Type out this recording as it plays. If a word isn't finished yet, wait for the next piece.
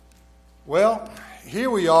Well,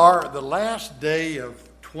 here we are, the last day of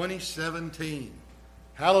 2017.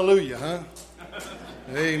 Hallelujah, huh?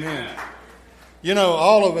 Amen. You know,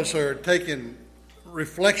 all of us are taking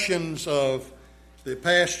reflections of the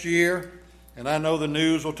past year, and I know the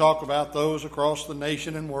news will talk about those across the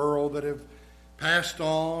nation and world that have passed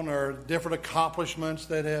on or different accomplishments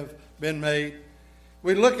that have been made.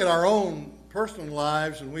 We look at our own personal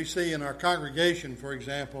lives and we see in our congregation, for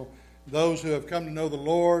example, those who have come to know the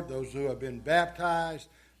Lord, those who have been baptized,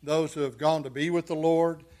 those who have gone to be with the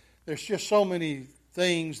Lord. There's just so many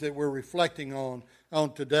things that we're reflecting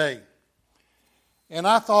on today. And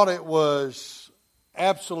I thought it was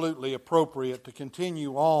absolutely appropriate to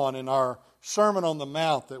continue on in our Sermon on the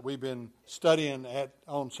Mount that we've been studying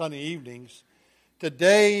on Sunday evenings.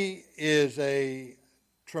 Today is a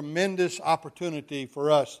tremendous opportunity for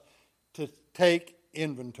us to take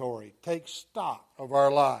inventory, take stock of our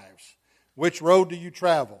lives. Which road do you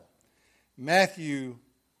travel? Matthew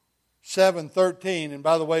 7:13, and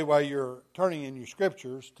by the way, while you're turning in your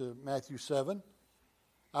scriptures to Matthew 7,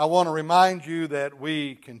 I want to remind you that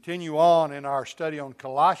we continue on in our study on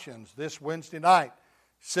Colossians this Wednesday night,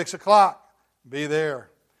 6 o'clock. Be there.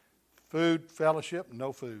 Food, fellowship,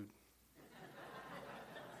 no food.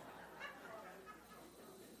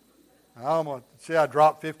 I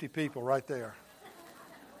dropped 50 people right there.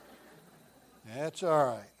 That's all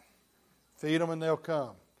right. Feed them and they'll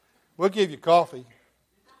come. We'll give you coffee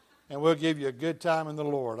and we'll give you a good time in the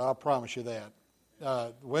Lord. I'll promise you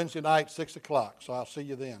that. Wednesday night, 6 o'clock, so I'll see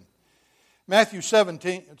you then. Matthew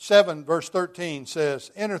 7 verse 13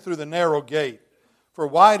 says, "Enter through the narrow gate, for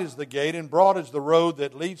wide is the gate and broad is the road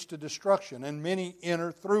that leads to destruction, and many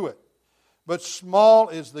enter through it. But small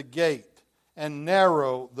is the gate and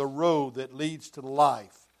narrow the road that leads to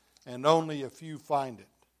life, and only a few find it."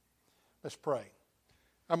 Let's pray.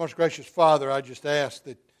 Our most gracious Father, I just ask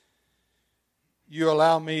that you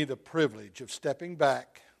allow me the privilege of stepping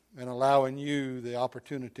back and allowing you the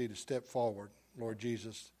opportunity to step forward, Lord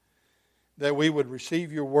Jesus, that we would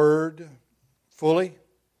receive your word fully,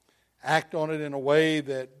 act on it in a way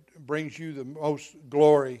that brings you the most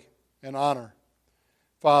glory and honor,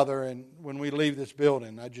 Father. And when we leave this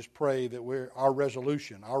building, I just pray that our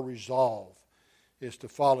resolution, our resolve is to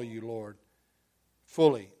follow you, Lord,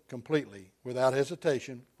 fully, completely, without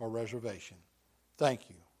hesitation or reservation. Thank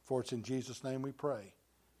you. For it's in Jesus' name we pray.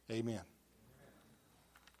 Amen.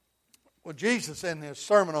 Well, Jesus in his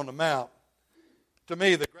Sermon on the Mount, to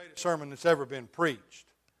me, the greatest sermon that's ever been preached.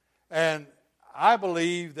 And I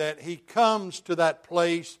believe that he comes to that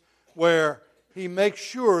place where he makes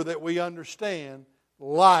sure that we understand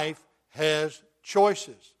life has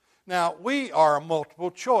choices. Now, we are a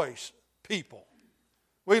multiple choice people.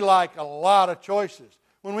 We like a lot of choices.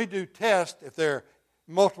 When we do tests, if they're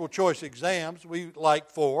multiple choice exams, we like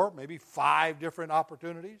 4, maybe 5 different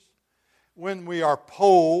opportunities. When we are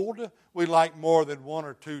polled, we like more than 1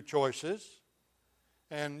 or 2 choices.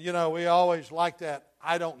 And, you know, we always like that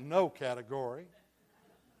I don't know category.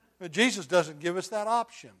 But Jesus doesn't give us that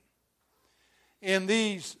option. In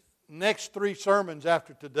these next 3 sermons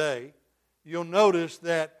after today, you'll notice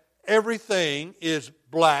that everything is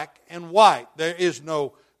black and white. There is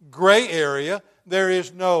no gray area. There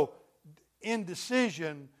is no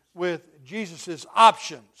indecision with Jesus'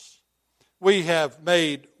 options. We have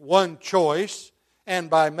made one choice, and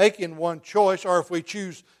by making one choice, or if we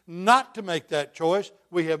choose not to make that choice,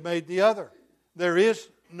 we have made the other. There is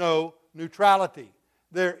no neutrality.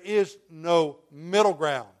 There is no middle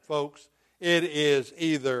ground, folks. It is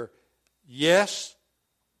either yes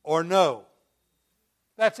or no.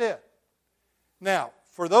 That's it. Now,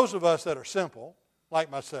 for those of us that are simple, like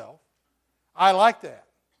myself, I like that.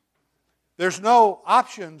 There's no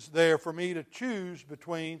options there for me to choose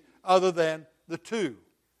between other than the 2.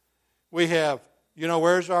 We have,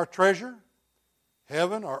 where's our treasure?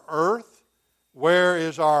 Heaven or earth? Where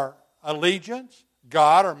is our allegiance?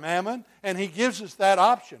 God or mammon? And he gives us that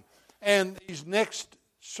option. And these next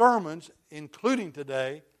sermons, including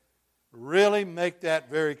today, really make that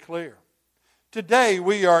very clear. Today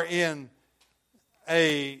we are in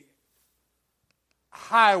a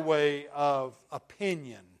highway of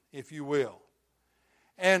opinion, if you will.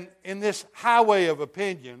 And in this highway of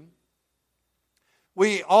opinion,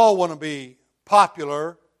 we all want to be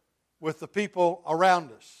popular with the people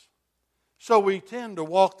around us. So we tend to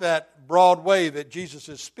walk that broad way that Jesus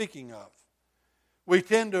is speaking of. We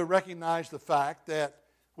tend to recognize the fact that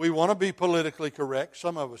we want to be politically correct.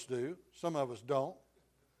 Some of us do. Some of us don't.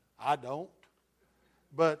 I don't.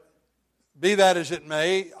 But be that as it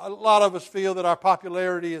may, a lot of us feel that our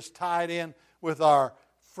popularity is tied in with our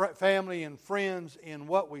family and friends in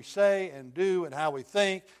what we say and do and how we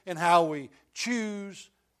think and how we choose.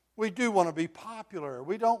 We do want to be popular.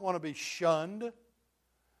 We don't want to be shunned.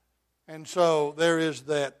 And so there is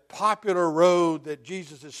that popular road that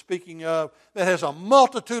Jesus is speaking of that has a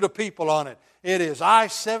multitude of people on it. It is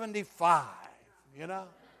I-75, you know.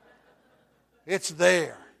 It's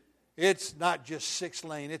there. It's not just 6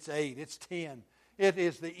 lane, it's 8, it's 10. It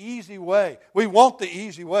is the easy way. We want the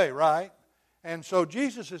easy way, right? And so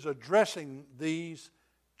Jesus is addressing these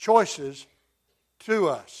choices to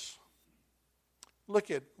us.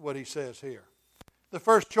 Look at what he says here. The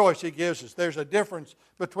first choice he gives us, there's a difference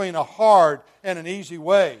between a hard and an easy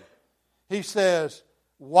way. He says,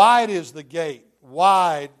 wide is the gate.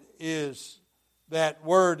 Wide is that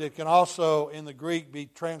word that can also in the Greek be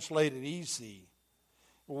translated easy.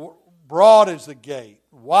 Broad is the gate.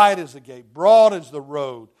 Wide is the gate. Broad is the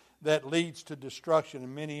road that leads to destruction,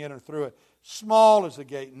 and many enter through it. Small is the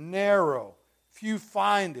gate. Narrow. Few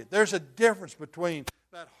find it. There's a difference between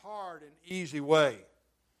that hard and easy way.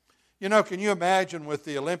 You know, can you imagine with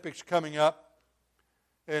the Olympics coming up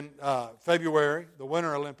in February, the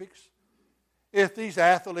Winter Olympics, if these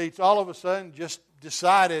athletes all of a sudden just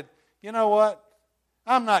decided, you know what,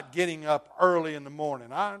 I'm not getting up early in the morning.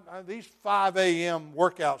 These 5 a.m.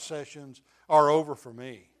 workout sessions are over for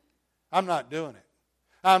me. I'm not doing it.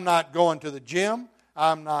 I'm not going to the gym.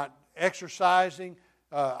 I'm not exercising.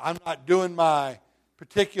 I'm not doing my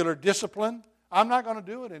particular discipline. I'm not going to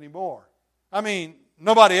do it anymore. I mean,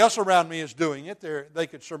 nobody else around me is doing it. They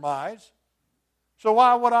could surmise. So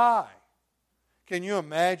why would I? Can you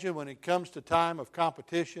imagine when it comes to time of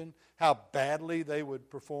competition how badly they would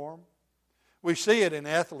perform? We see it in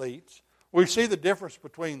athletes. We see the difference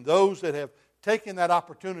between those that have taken that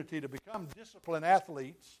opportunity to become disciplined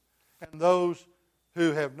athletes and those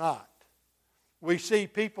who have not. We see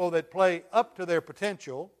people that play up to their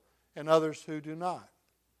potential and others who do not.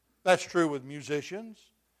 That's true with musicians.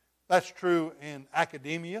 That's true in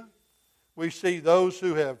academia. We see those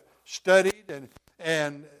who have studied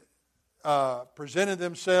and presented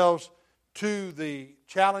themselves to the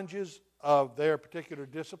challenges of their particular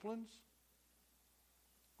disciplines.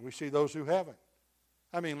 We see those who haven't.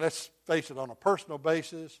 I mean, let's face it, on a personal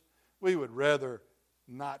basis, we would rather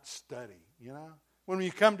not study, you know. When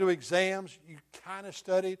you come to exams, you kind of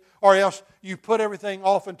studied, or else you put everything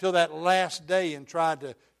off until that last day and tried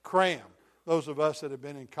to cram. Those of us that have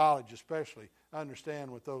been in college especially understand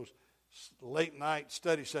what those late night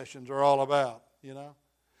study sessions are all about, you know.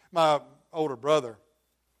 My older brother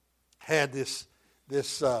had this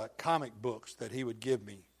comic books that he would give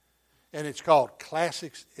me. And it's called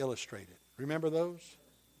Classics Illustrated. Remember those?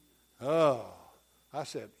 Oh, I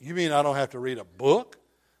said, you mean I don't have to read a book?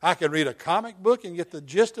 I can read a comic book and get the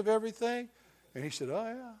gist of everything? And he said,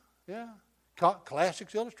 oh, yeah.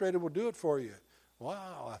 Classics Illustrated will do it for you.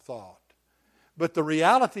 Wow, I thought. But the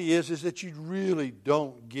reality is that you really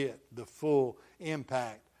don't get the full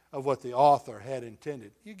impact of what the author had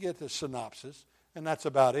intended. You get the synopsis, and that's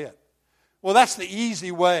about it. Well, that's the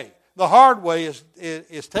easy way. The hard way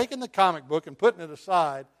is taking the comic book and putting it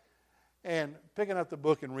aside and picking up the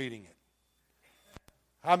book and reading it.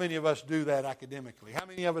 How many of us do that academically? How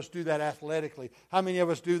many of us do that athletically? How many of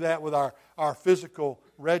us do that with our physical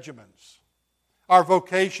regimens? Our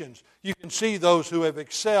vocations. You can see those who have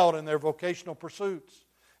excelled in their vocational pursuits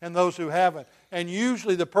and those who haven't. And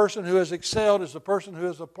usually the person who has excelled is the person who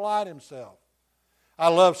has applied himself. I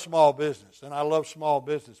love small business, and I love small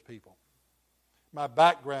business people. My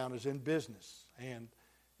background is in business, and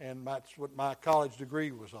that's what my college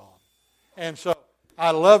degree was on. And so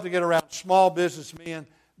I love to get around small businessmen,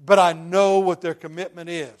 but I know what their commitment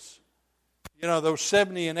is. You know, those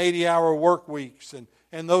 70 and 80-hour work weeks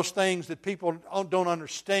and those things that people don't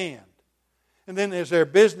understand. And then as their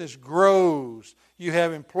business grows, you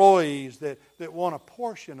have employees that want a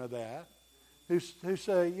portion of that, who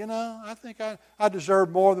say, you know, I think I deserve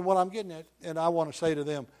more than what I'm getting at. And I want to say to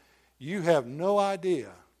them, you have no idea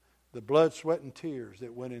the blood, sweat, and tears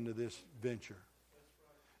that went into this venture.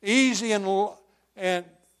 Easy and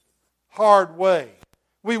hard way.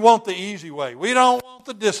 We want the easy way. We don't want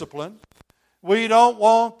the discipline. We don't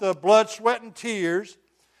want the blood, sweat, and tears.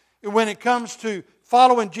 When it comes to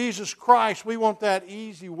following Jesus Christ, we want that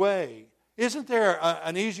easy way. Isn't there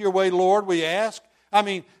an easier way, Lord, we ask? I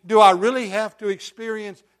mean, do I really have to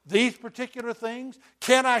experience these particular things?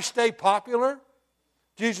 Can I stay popular?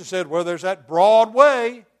 Jesus said, well, there's that broad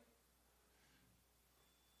way.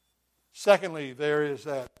 Secondly, there is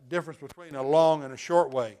that difference between a long and a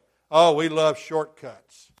short way. Oh, we love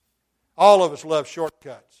shortcuts. All of us love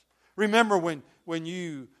shortcuts. Remember when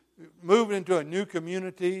you move into a new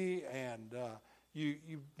community and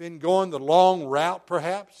you've been going the long route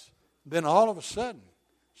perhaps. Then all of a sudden,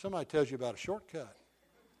 somebody tells you about a shortcut.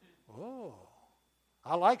 Oh,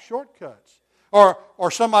 I like shortcuts.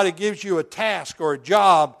 Or somebody gives you a task or a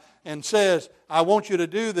job and says, I want you to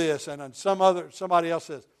do this. And then somebody else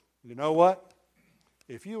says, you know what?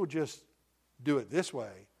 If you will just do it this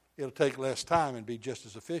way, it'll take less time and be just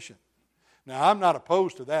as efficient. Now, I'm not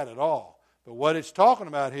opposed to that at all. But what it's talking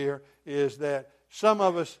about here is that some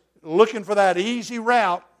of us looking for that easy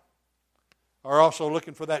route are also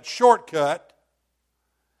looking for that shortcut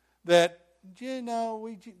that,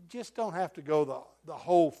 we just don't have to go the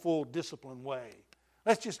whole full discipline way.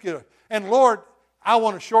 Let's just get and Lord, I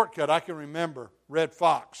want a shortcut. I can remember Red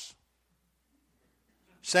Fox,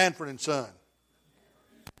 Sanford and Son.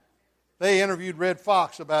 They interviewed Red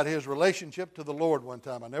Fox about his relationship to the Lord one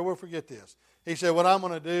time. I never will forget this. He said, what I'm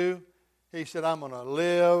going to do, he said, I'm going to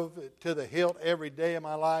live to the hilt every day of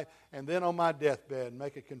my life, and then on my deathbed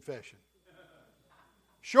make a confession.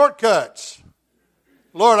 Shortcuts.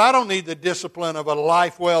 Lord, I don't need the discipline of a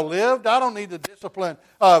life well lived. I don't need the discipline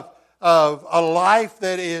of a life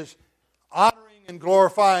that is honoring and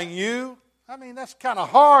glorifying you. I mean, that's kind of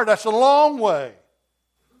hard. That's a long way.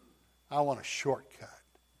 I want a shortcut.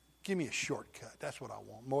 Give me a shortcut. That's what I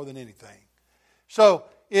want more than anything. So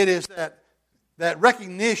it is that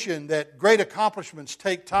recognition that great accomplishments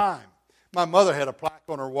take time. My mother had a plaque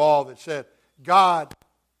on her wall that said, God,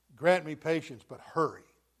 grant me patience, but hurry.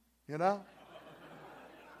 You know?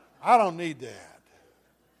 I don't need that.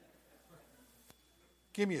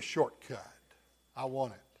 Give me a shortcut. I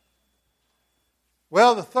want it.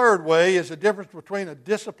 Well, the third way is the difference between a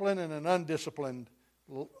disciplined and an undisciplined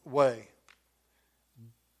way.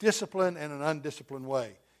 Discipline and an undisciplined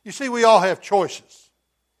way. You see, we all have choices.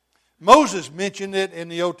 Moses mentioned it in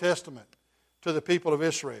the Old Testament to the people of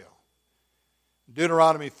Israel.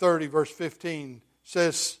 Deuteronomy 30, verse 15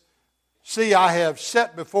 says, see, I have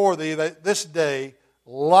set before thee this day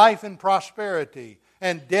life and prosperity,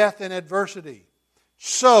 and death and adversity.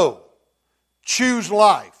 So, choose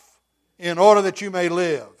life in order that you may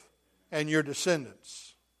live and your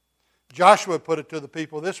descendants. Joshua put it to the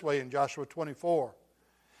people this way in Joshua 24.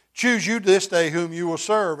 Choose you this day whom you will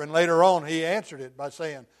serve. And later on he answered it by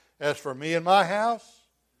saying, as for me and my house,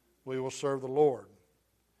 we will serve the Lord.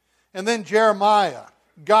 And then Jeremiah,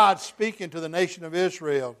 God speaking to the nation of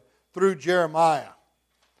Israel through Jeremiah.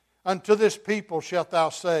 Unto this people shalt thou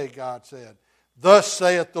say, God said, thus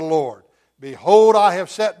saith the Lord, behold, I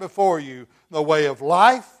have set before you the way of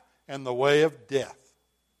life and the way of death.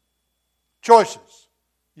 Choices.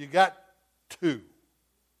 You got two.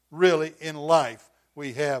 Really, in life,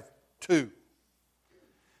 we have two.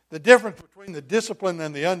 The difference between the disciplined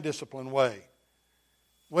and the undisciplined way.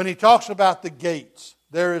 When he talks about the gates,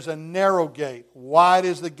 there is a narrow gate. Wide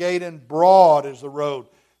is the gate and broad is the road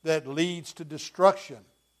that leads to destruction.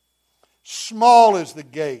 Small is the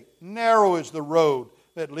gate, narrow is the road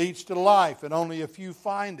that leads to life, and only a few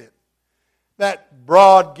find it. That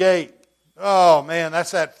broad gate, oh man,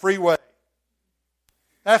 that's that freeway.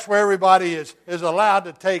 That's where everybody is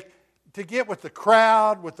allowed to get with the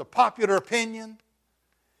crowd, with the popular opinion,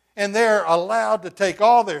 and they're allowed to take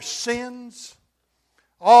all their sins,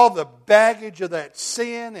 all the baggage of that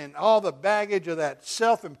sin and all the baggage of that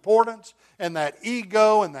self-importance and that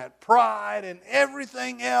ego and that pride and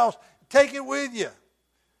everything else. Take it with you.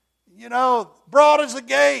 You know, broad is the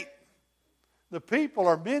gate. The people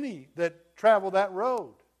are many that travel that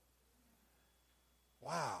road.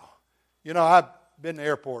 Wow. You know, I've been to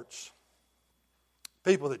airports.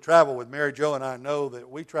 People that travel with Mary Jo and I know that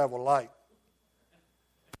we travel light.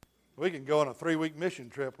 We can go on a 3-week mission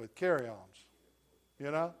trip with carry-ons.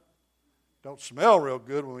 You know? Don't smell real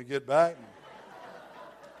good when we get back.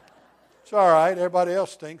 It's all right. Everybody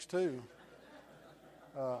else stinks too.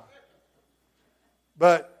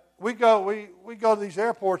 But we go to these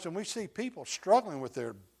airports and we see people struggling with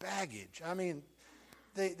their baggage. I mean,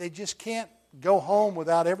 they just can't go home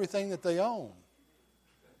without everything that they own.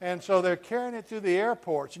 And so they're carrying it through the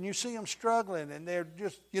airports, and you see them struggling, and they're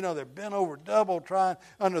just, they're bent over double trying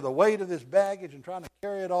under the weight of this baggage and trying to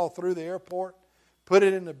carry it all through the airport, put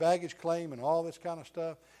it in the baggage claim and all this kind of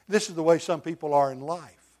stuff. This is the way some people are in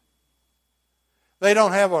life. They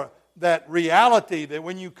don't have that reality that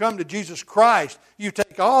when you come to Jesus Christ, you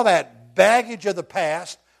take all that baggage of the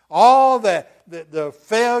past, all the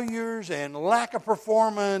failures and lack of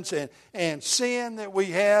performance and sin that we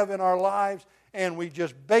have in our lives, and we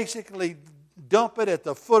just basically dump it at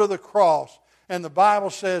the foot of the cross. And the Bible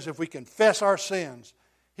says if we confess our sins,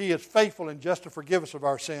 He is faithful and just to forgive us of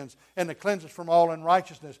our sins and to cleanse us from all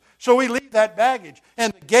unrighteousness. So we leave that baggage,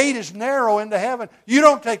 and the gate is narrow into heaven. You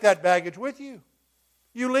don't take that baggage with you.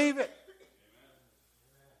 you leave it.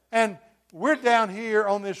 And we're down here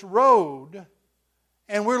on this road,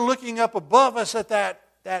 and we're looking up above us at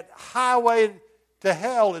that highway to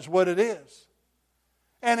hell is what it is.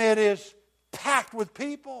 And it is packed with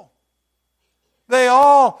people. They're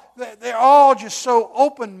all just so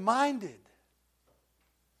open-minded.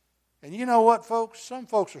 And you know what, folks? Some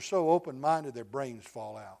folks are so open-minded their brains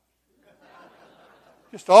fall out.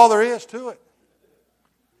 Just all there is to it.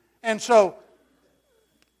 And so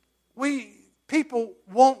people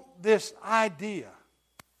want this idea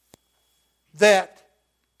that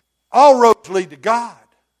all roads lead to God.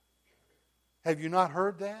 Have you not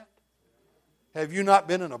heard that? Have you not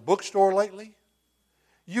been in a bookstore lately?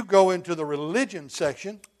 You go into the religion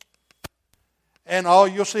section, and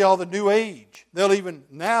you'll see all the New Age. They even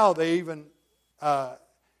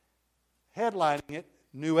headlining it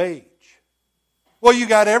New Age. Well, you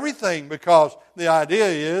got everything, because the idea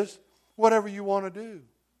is whatever you want to do,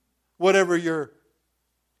 whatever your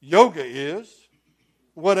yoga is,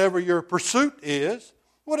 whatever your pursuit is,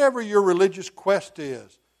 whatever your religious quest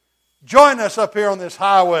is. Join us up here on this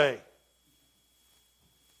highway.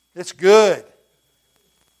 It's good.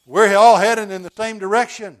 We're all heading in the same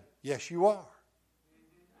direction. Yes, you are.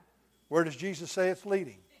 Where does Jesus say it's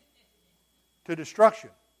leading? To destruction.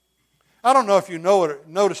 I don't know if you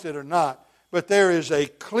noticed it or not, but there is a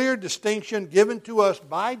clear distinction given to us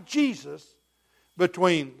by Jesus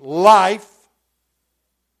between life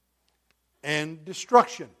and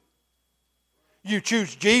destruction. You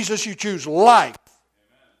choose Jesus, you choose life.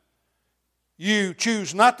 You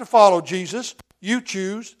choose not to follow Jesus, you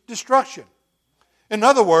choose destruction. In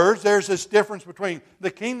other words, there's this difference between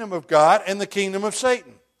the kingdom of God and the kingdom of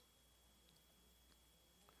Satan.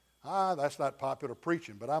 That's not popular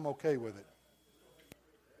preaching, but I'm okay with it.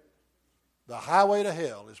 The highway to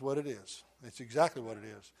hell is what it is. It's exactly what it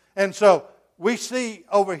is. And so we see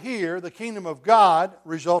over here the kingdom of God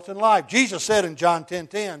results in life. Jesus said in John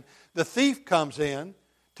 10:10, the thief comes in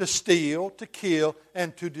to steal, to kill,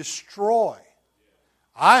 and to destroy.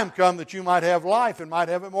 I am come that you might have life and might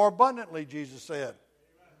have it more abundantly, Jesus said.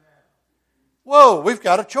 Whoa, we've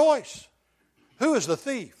got a choice. Who is the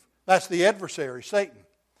thief? That's the adversary, Satan.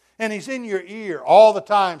 And he's in your ear all the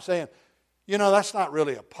time saying, you know, that's not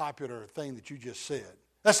really a popular thing that you just said.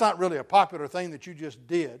 That's not really a popular thing that you just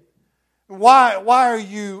did. Why are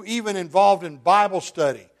you even involved in Bible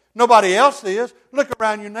study? Nobody else is. Look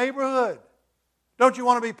around your neighborhood. Don't you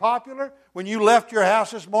want to be popular? When you left your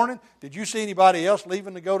house this morning, did you see anybody else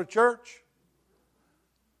leaving to go to church?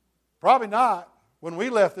 Probably not. When we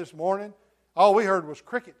left this morning, all we heard was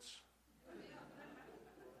crickets.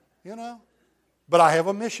 You know? But I have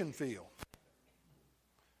a mission field.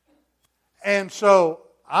 And so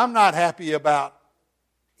I'm not happy about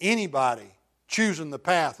anybody choosing the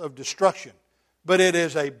path of destruction. But it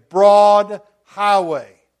is a broad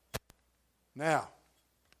highway. Now,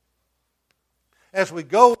 as we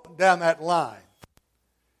go down that line,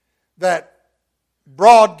 that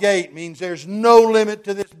broad gate means there's no limit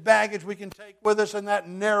to this baggage we can take with us, and that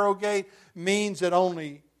narrow gate means that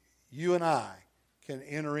only you and I can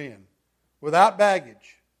enter in without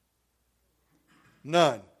baggage.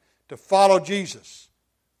 None. To follow Jesus,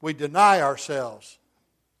 we deny ourselves,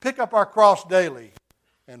 pick up our cross daily,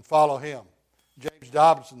 and follow Him. James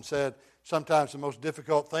Dobson said sometimes the most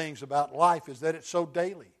difficult things about life is that it's so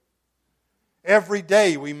daily. Every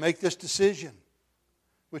day we make this decision.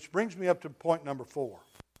 Which brings me up to point number 4.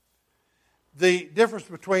 The difference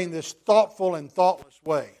between this thoughtful and thoughtless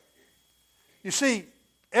way. You see,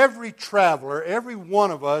 every traveler, every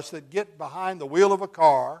one of us that get behind the wheel of a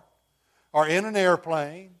car, or in an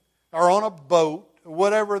airplane, or on a boat,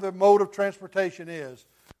 whatever the mode of transportation is,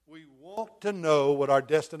 we want to know what our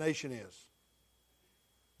destination is.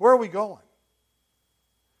 Where are we going?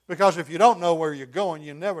 Because if you don't know where you're going,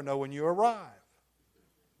 you never know when you arrive.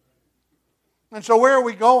 And so where are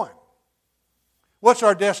we going? What's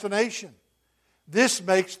our destination? This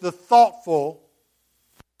makes the thoughtful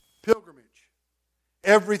pilgrimage.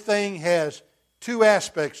 Everything has 2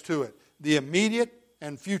 aspects to it: the immediate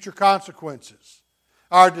and future consequences.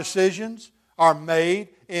 Our decisions are made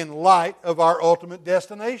in light of our ultimate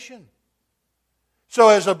destination. So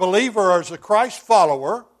as a believer or as a Christ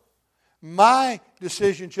follower, my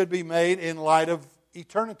decision should be made in light of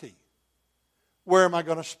eternity. Where am I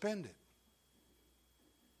going to spend it?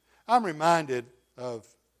 I'm reminded of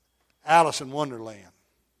Alice in Wonderland.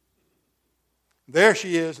 There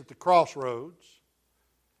she is at the crossroads,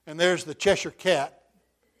 and there's the Cheshire Cat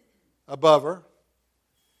above her.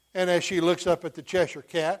 And as she looks up at the Cheshire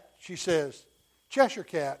Cat, she says, "Cheshire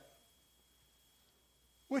Cat,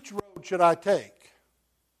 which road should I take?"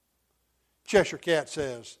 Cheshire Cat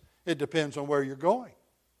says, it depends on where you're going.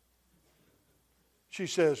 She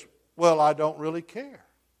says, well, I don't really care.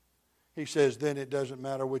 He says, then it doesn't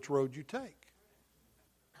matter which road you take.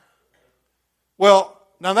 Well,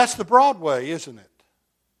 now that's the broad way, isn't it?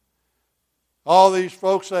 All these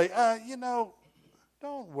folks say,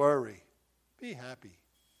 don't worry. Be happy.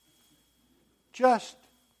 Just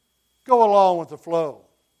go along with the flow.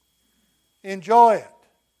 Enjoy it.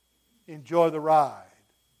 Enjoy the ride.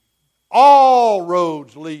 All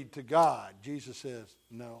roads lead to God. Jesus says,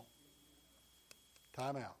 no.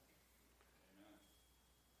 Time out.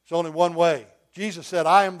 It's only one way. Jesus said,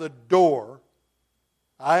 I am the door.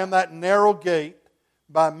 I am that narrow gate.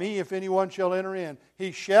 By me, if anyone shall enter in,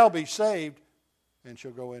 he shall be saved and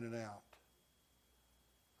shall go in and out.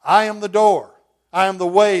 I am the door. I am the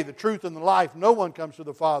way, the truth, and the life. No one comes to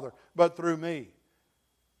the Father but through me.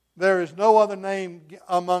 There is no other name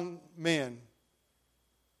among men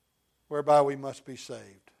whereby we must be saved.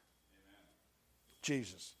 Amen.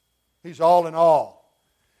 Jesus. He's all in all.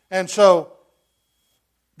 And so,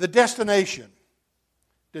 the destination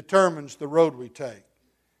determines the road we take.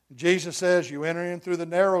 Jesus says you enter in through the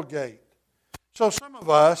narrow gate. So some of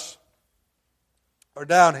us are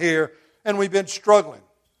down here and we've been struggling.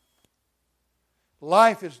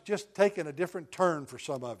 Life has just taken a different turn for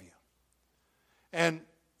some of you. And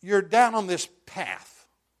you're down on this path.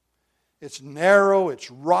 It's narrow,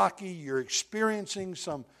 it's rocky, you're experiencing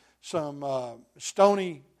some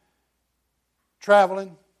stony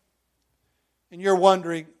traveling. And you're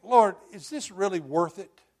wondering, Lord, is this really worth it?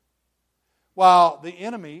 While the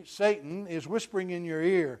enemy, Satan, is whispering in your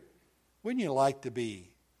ear, wouldn't you like to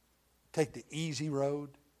take the easy road?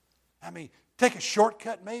 I mean, take a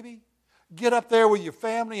shortcut maybe? Get up there with your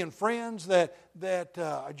family and friends that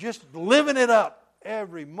are just living it up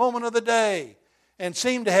every moment of the day and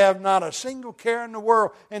seem to have not a single care in the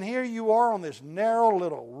world. And here you are on this narrow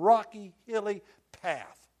little rocky, hilly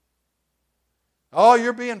path. Oh,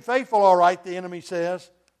 you're being faithful, all right, the enemy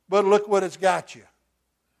says, but look what it's got you.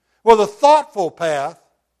 Well, the thoughtful path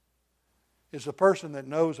is the person that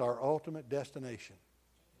knows our ultimate destination.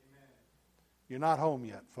 Amen. You're not home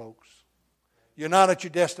yet, folks. You're not at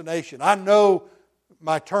your destination. I know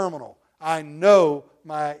my terminal. I know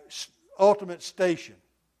my ultimate station.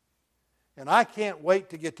 And I can't wait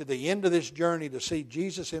to get to the end of this journey to see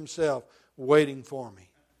Jesus himself waiting for me.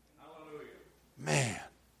 Hallelujah. Man.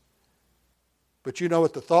 But you know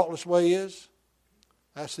what the thoughtless way is?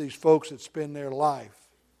 That's these folks that spend their life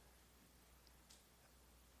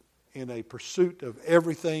in a pursuit of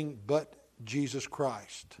everything but Jesus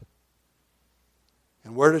Christ.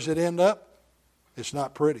 And where does it end up? It's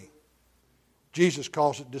not pretty. Jesus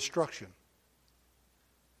calls it destruction.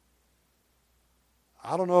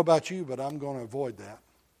 I don't know about you, but I'm going to avoid that.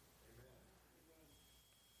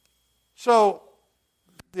 So,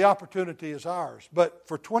 the opportunity is ours. But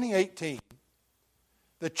for 2018,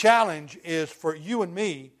 the challenge is for you and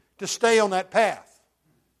me to stay on that path.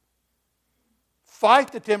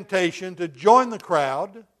 Fight the temptation to join the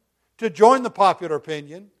crowd, to join the popular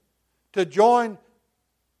opinion, to join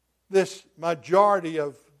this majority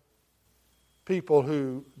of people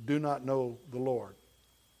who do not know the Lord.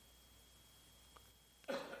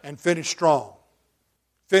 And finish strong.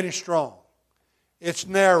 Finish strong. It's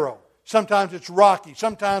narrow. Sometimes it's rocky.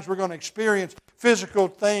 Sometimes we're going to experience physical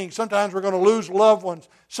things. Sometimes we're going to lose loved ones.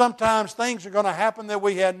 Sometimes things are going to happen that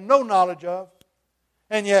we had no knowledge of.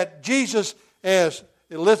 And yet Jesus, as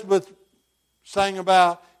Elizabeth sang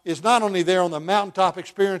about, is not only there on the mountaintop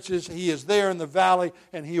experiences, he is there in the valley,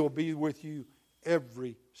 and he will be with you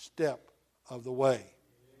every step of the way.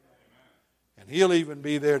 And he'll even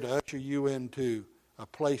be there to usher you into a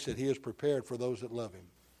place that he has prepared for those that love him.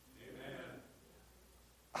 Amen.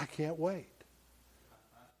 I can't wait.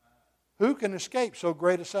 Who can escape so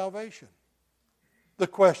great a salvation? The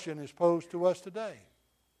question is posed to us today.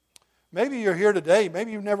 Maybe you're here today.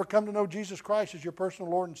 Maybe you've never come to know Jesus Christ as your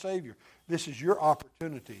personal Lord and Savior. This is your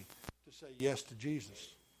opportunity to say yes to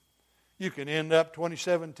Jesus. You can end up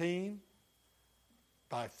 2017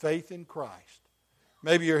 by faith in Christ.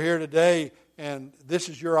 Maybe you're here today and this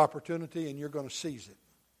is your opportunity and you're going to seize it.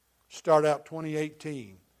 Start out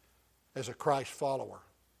 2018 as a Christ follower.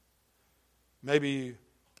 Maybe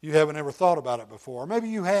you haven't ever thought about it before. Maybe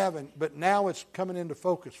you haven't, but now it's coming into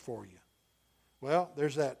focus for you. Well,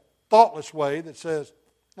 there's that thoughtless way that says,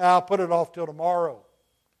 I'll put it off till tomorrow.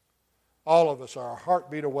 All of us are a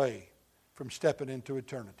heartbeat away from stepping into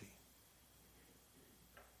eternity.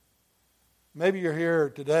 Maybe you're here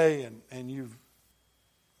today and you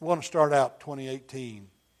want to start out 2018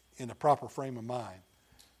 in a proper frame of mind.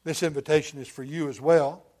 This invitation is for you as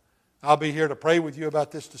well. I'll be here to pray with you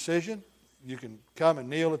about this decision. You can come and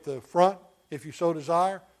kneel at the front if you so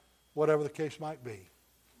desire, whatever the case might be.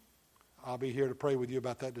 I'll be here to pray with you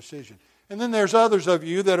about that decision. And then there's others of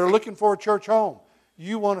you that are looking for a church home.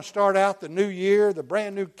 You want to start out the new year, the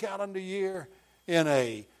brand new calendar year, in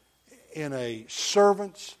a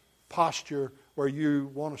servant's posture where you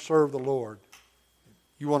want to serve the Lord.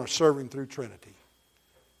 You want to serve Him through Trinity.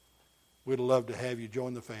 We'd love to have you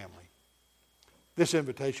join the family. This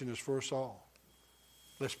invitation is for us all.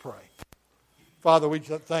 Let's pray. Father, we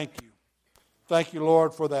thank you. Thank you,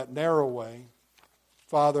 Lord, for that narrow way.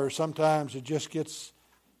 Father, sometimes it just gets,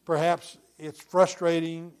 perhaps it's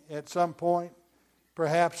frustrating at some point.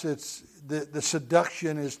 Perhaps it's the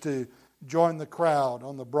seduction is to join the crowd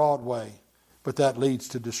on the broad way, but that leads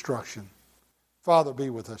to destruction. Father, be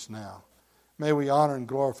with us now. May we honor and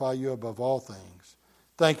glorify you above all things.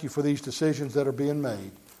 Thank you for these decisions that are being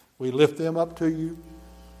made. We lift them up to you.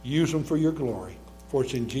 Use them for your glory. For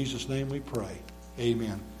it's in Jesus' name we pray.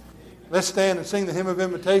 Amen. Let's stand and sing the hymn of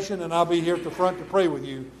invitation, and I'll be here at the front to pray with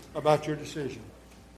you about your decision.